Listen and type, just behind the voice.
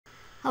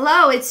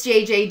Hello, it's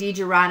JJ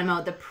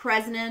DiGeronimo, the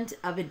president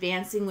of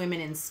Advancing Women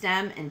in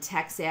STEM and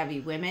Tech Savvy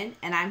Women,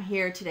 and I'm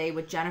here today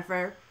with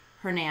Jennifer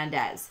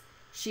Hernandez.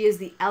 She is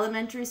the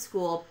Elementary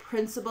School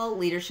Principal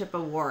Leadership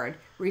Award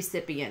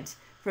recipient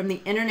from the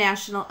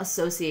International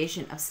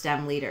Association of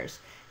STEM Leaders.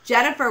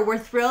 Jennifer, we're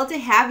thrilled to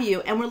have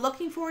you, and we're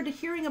looking forward to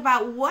hearing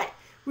about what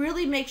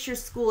really makes your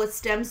school a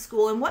STEM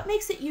school and what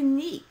makes it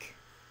unique.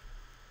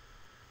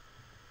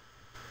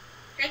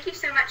 Thank you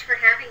so much for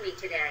having me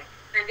today.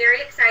 I'm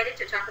very excited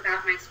to talk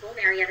about my school,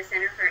 Marietta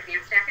Center for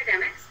Advanced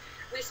Academics.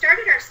 We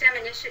started our STEM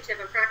initiative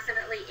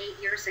approximately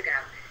 8 years ago,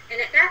 and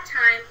at that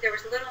time there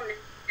was little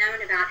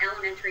known about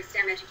elementary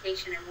STEM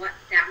education and what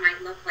that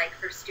might look like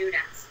for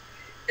students.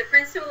 The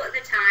principal at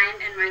the time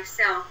and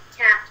myself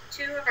tapped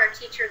two of our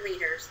teacher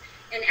leaders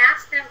and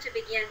asked them to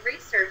begin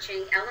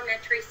researching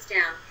elementary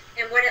STEM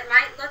and what it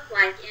might look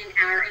like in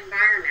our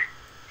environment.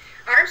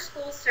 Our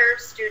school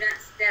serves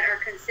students that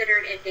are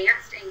considered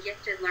advanced and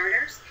gifted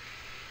learners,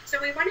 so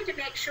we wanted to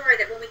make sure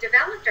that when we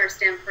developed our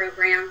STEM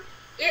program,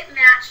 it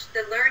matched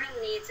the learning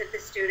needs of the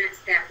students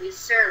that we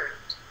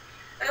served.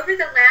 Over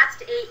the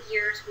last 8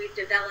 years, we've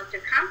developed a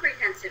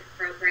comprehensive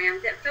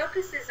program that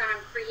focuses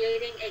on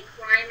creating a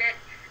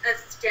climate of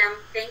STEM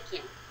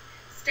thinking.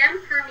 STEM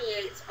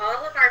permeates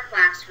all of our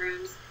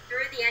classrooms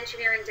through the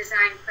engineering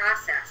design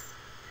process.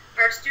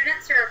 Our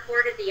students are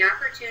afforded the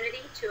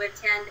opportunity to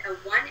attend a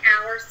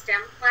 1-hour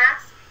STEM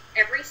class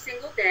every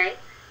single day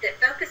that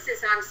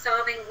focuses on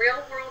solving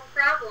real-world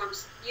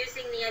problems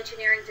using the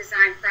engineering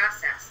design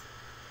process.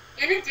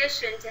 In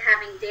addition to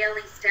having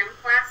daily STEM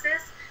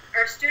classes,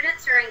 our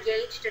students are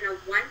engaged in a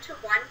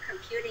one-to-one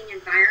computing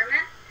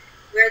environment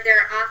where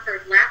they're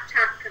offered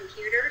laptop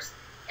computers,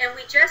 and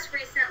we just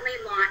recently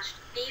launched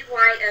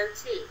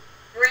BYOT,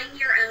 Bring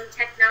Your Own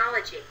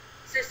Technology.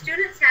 So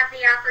students have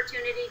the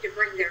opportunity to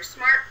bring their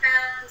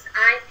smartphones,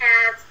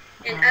 iPads,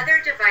 and other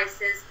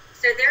devices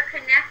so they're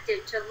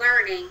connected to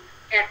learning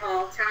at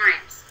all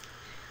times.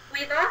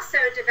 We've also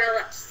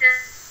developed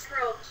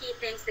several key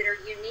things that are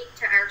unique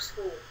to our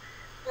school.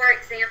 For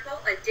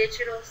example, a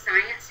digital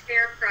science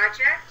fair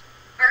project.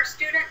 Our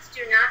students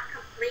do not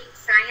complete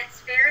science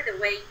fair the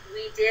way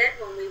we did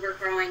when we were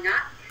growing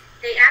up.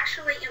 They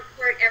actually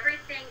import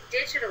everything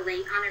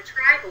digitally on a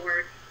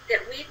triboard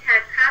that we've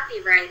had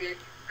copyrighted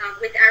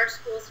with our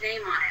school's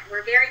name on it.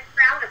 We're very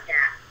proud of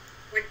that.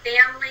 When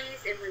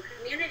families and when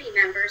community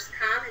members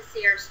come and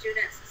see our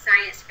students'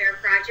 science fair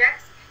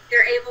projects,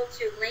 they're able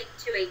to link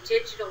to a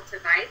digital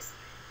device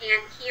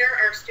and hear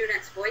our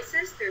students'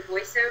 voices through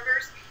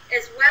voiceovers,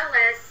 as well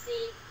as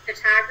see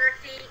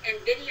photography and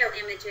video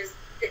images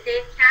that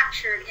they've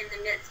captured in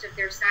the midst of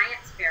their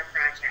science fair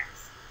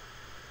projects.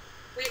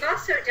 We've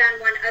also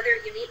done one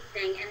other unique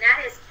thing, and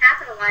that is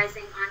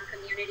capitalizing on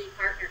community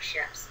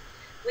partnerships.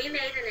 We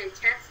made an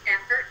intense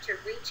effort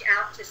to reach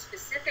out to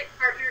specific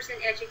partners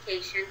in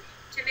education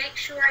to make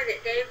sure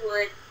that they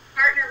would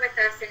partner with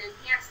us and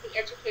enhance the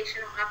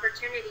educational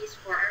opportunities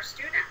for our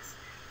students.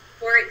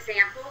 For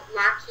example,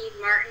 Lockheed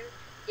Martin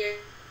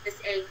is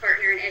a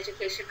partner in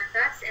education with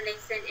us, and they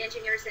send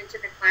engineers into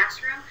the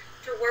classroom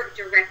to work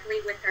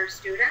directly with our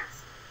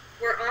students.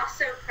 We're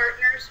also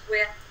partners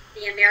with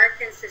the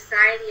American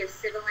Society of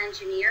Civil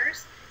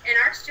Engineers, and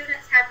our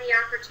students have the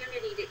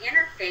opportunity to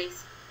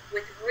interface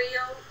with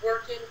real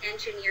working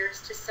engineers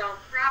to solve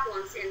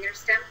problems in their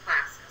STEM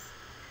classes.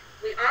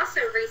 We also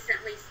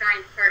recently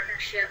signed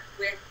partnership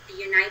with the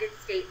United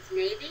States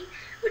Navy,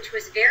 which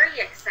was very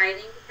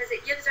exciting because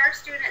it gives our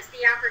students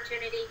the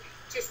opportunity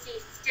to see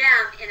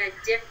STEM in a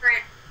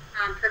different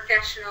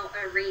professional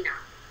arena.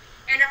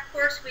 And of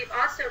course, we've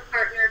also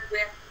partnered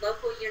with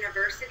local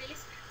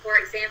universities, for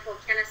example,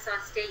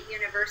 Kennesaw State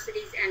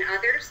Universities and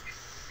others,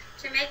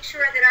 to make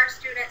sure that our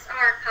students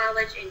are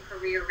college and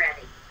career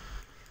ready.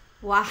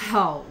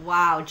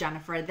 Wow,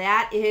 Jennifer,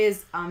 that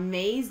is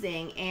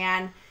amazing.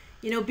 And,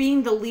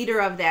 being the leader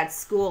of that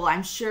school,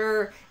 I'm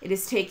sure it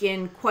has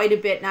taken quite a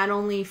bit, not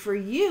only for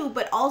you,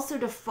 but also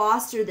to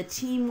foster the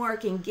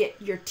teamwork and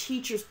get your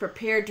teachers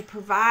prepared to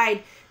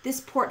provide this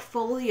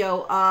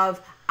portfolio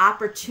of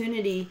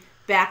opportunity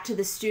back to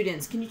the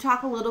students. Can you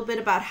talk a little bit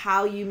about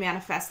how you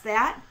manifest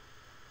that?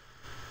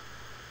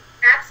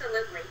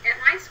 Absolutely. At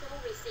my school,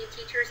 we see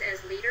teachers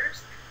as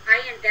leaders. I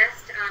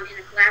invest in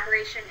a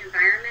collaboration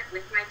environment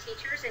with my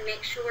teachers and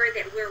make sure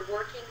that we're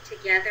working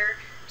together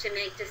to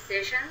make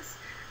decisions.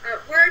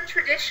 We're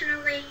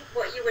traditionally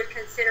what you would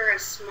consider a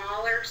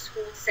smaller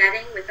school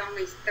setting with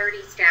only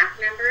 30 staff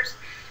members.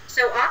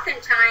 So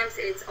oftentimes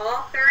it's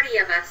all 30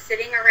 of us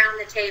sitting around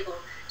the table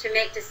to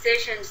make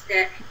decisions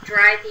that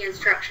drive the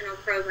instructional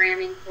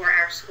programming for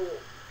our school.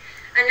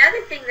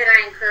 Another thing that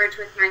I encourage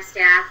with my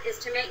staff is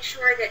to make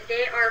sure that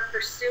they are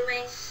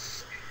pursuing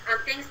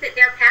things that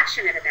they're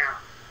passionate about.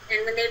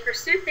 And when they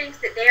pursue things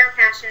that they are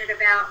passionate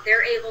about,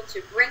 they're able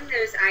to bring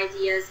those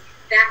ideas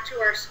back to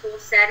our school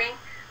setting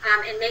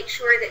and make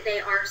sure that they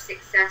are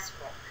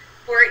successful.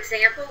 For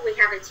example, we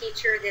have a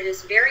teacher that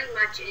is very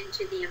much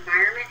into the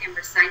environment and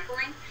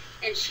recycling,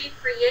 and she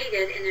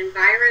created an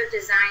Enviro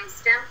Design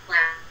STEM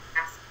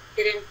class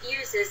that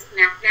infuses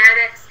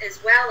mathematics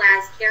as well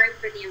as caring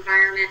for the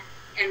environment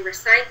and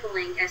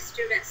recycling as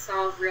students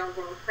solve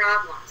real-world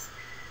problems.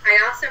 I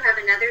also have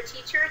another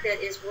teacher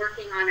that is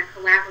working on a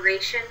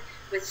collaboration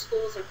with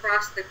schools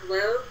across the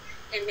globe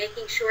and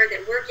making sure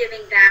that we're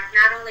giving back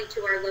not only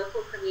to our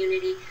local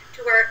community,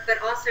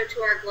 but also to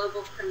our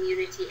global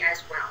community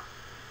as well.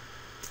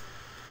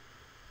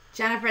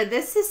 Jennifer,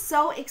 this is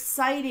so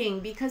exciting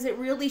because it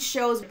really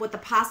shows what the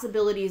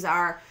possibilities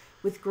are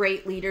with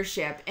great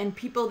leadership and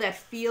people that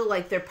feel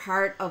like they're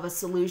part of a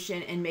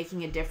solution and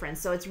making a difference.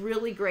 So it's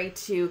really great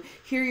to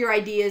hear your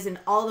ideas and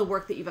all the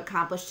work that you've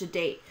accomplished to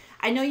date.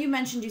 I know you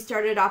mentioned you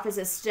started off as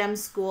a STEM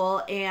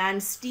school,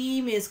 and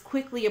STEAM is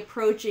quickly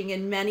approaching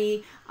in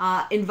many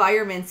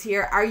environments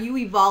here. Are you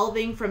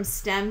evolving from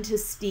STEM to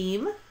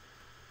STEAM?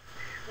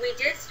 We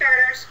did start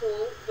our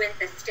school with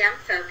the STEM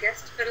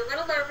focused, but a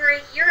little over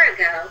a year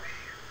ago,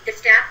 the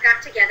staff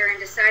got together and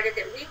decided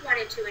that we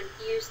wanted to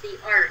infuse the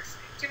arts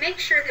to make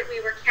sure that we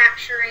were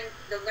capturing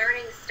the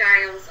learning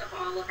styles of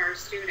all of our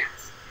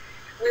students.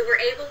 We were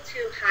able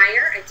to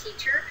hire a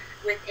teacher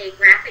with a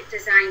graphic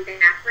design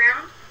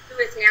background who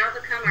has now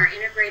become our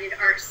integrated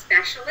arts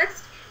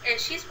specialist, and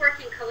she's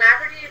working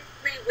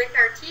collaboratively with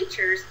our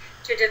teachers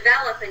to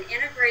develop an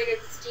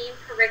integrated STEAM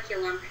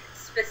curriculum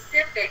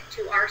specific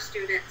to our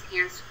students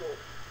and school.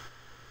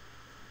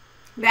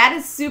 That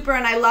is super,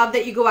 and I love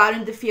that you go out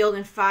in the field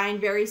and find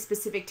very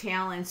specific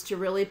talents to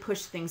really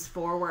push things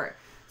forward.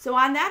 So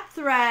on that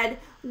thread,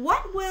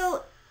 what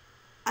will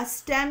a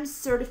STEM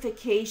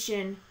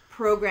certification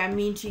program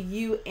mean to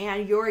you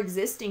and your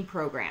existing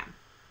program?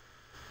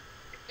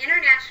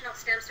 International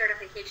STEM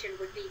certification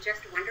would be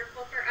just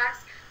wonderful for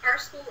us. Our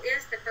school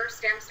is the first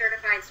STEM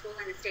certified school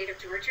in the state of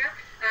Georgia,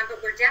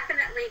 but we're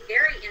definitely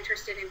very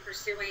interested in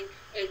pursuing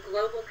a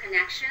global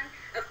connection.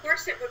 Of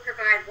course, it would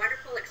provide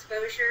wonderful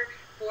exposure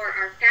for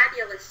our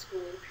fabulous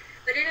school,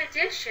 but in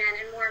addition,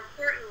 and more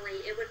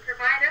importantly, it would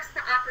provide us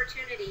the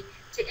opportunity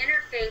to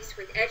interface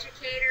with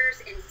educators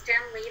and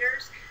STEM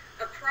leaders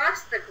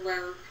across the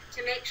globe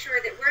to make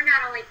sure that we're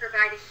not only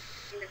providing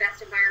the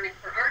best environment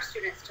for our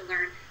students to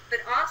learn, but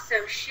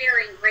also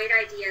sharing great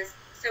ideas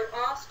so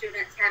all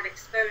students have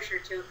exposure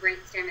to a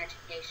great STEM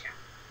education.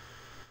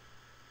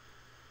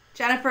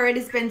 Jennifer, it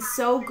has been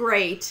so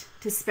great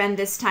to spend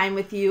this time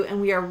with you,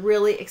 and we are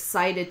really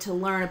excited to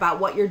learn about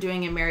what you're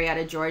doing in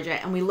Marietta, Georgia,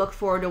 and we look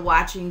forward to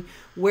watching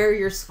where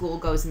your school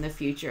goes in the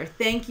future.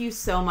 Thank you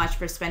so much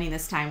for spending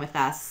this time with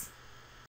us.